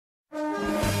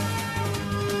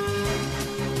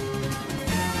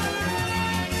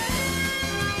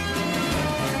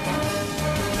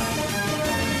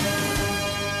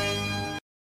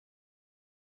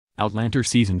Outlander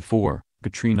Season 4,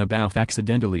 Caitriona Balfe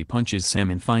accidentally punches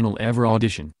Sam in final ever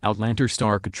audition. Outlander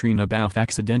star Caitriona Balfe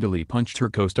accidentally punched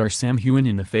her co-star Sam Heughan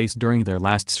in the face during their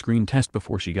last screen test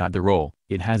before she got the role,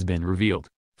 it has been revealed.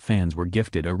 Fans were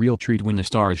gifted a real treat when the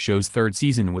Star's show's third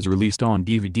season was released on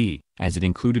DVD, as it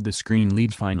included the screen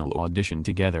lead's final audition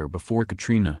together before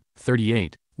Caitriona,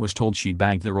 38, was told she'd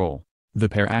bagged the role. The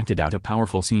pair acted out a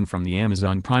powerful scene from the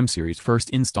Amazon Prime series' first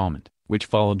installment, which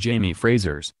followed Jamie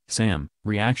Fraser's Sam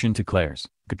reaction to Claire's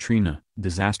Caitriona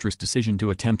disastrous decision to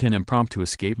attempt an impromptu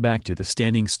escape back to the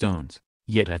Standing Stones.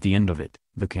 Yet at the end of it,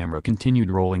 the camera continued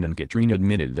rolling and Caitriona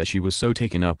admitted that she was so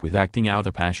taken up with acting out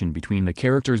the passion between the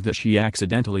characters that she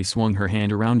accidentally swung her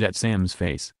hand around at Sam's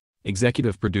face.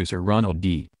 Executive producer Ronald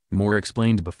D. Moore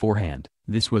explained beforehand,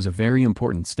 "This was a very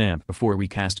important step before we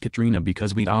cast Caitriona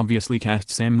because we'd obviously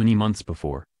cast Sam many months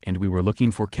before, and we were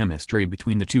looking for chemistry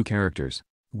between the two characters.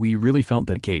 We really felt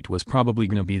that Kate was probably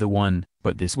gonna be the one,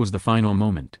 but this was the final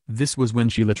moment." This was when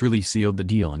she literally sealed the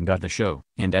deal and got the show.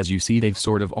 And as you see, they've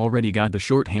sort of already got the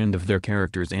shorthand of their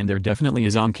characters and there definitely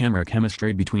is on-camera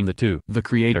chemistry between the two. The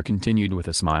creator continued with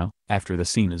a smile, "After the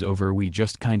scene is over we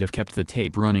just kind of kept the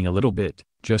tape running a little bit,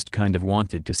 just kind of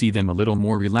wanted to see them a little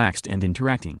more relaxed and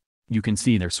interacting. You can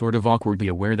see they're sort of awkwardly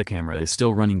aware the camera is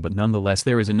still running but nonetheless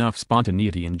there is enough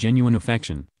spontaneity and genuine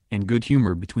affection and good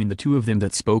humor between the two of them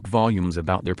that spoke volumes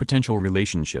about their potential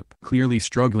relationship." Clearly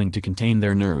struggling to contain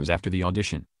their nerves after the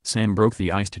audition, Sam broke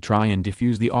the ice to try and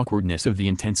diffuse the awkwardness of the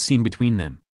intense scene between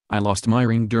them. "I lost my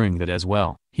ring during that as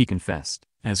well," he confessed,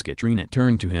 as Caitriona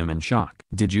turned to him in shock.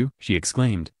 "Did you?" she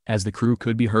exclaimed, as the crew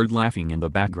could be heard laughing in the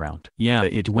background. "Yeah,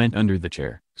 it went under the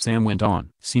chair," Sam went on,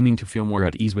 seeming to feel more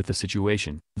at ease with the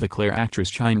situation. The Claire actress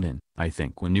chimed in, "I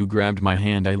think when you grabbed my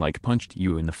hand I like punched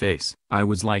you in the face. I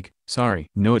was like, sorry."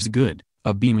 "No, it's good,"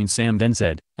 a beaming Sam then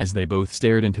said, as they both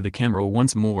stared into the camera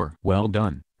once more. "Well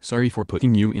done, sorry for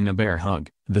putting you in a bear hug,"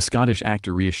 the Scottish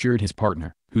actor reassured his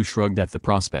partner, who shrugged at the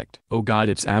prospect. "Oh god,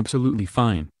 it's absolutely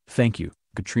fine, thank you,"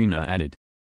 Caitriona added.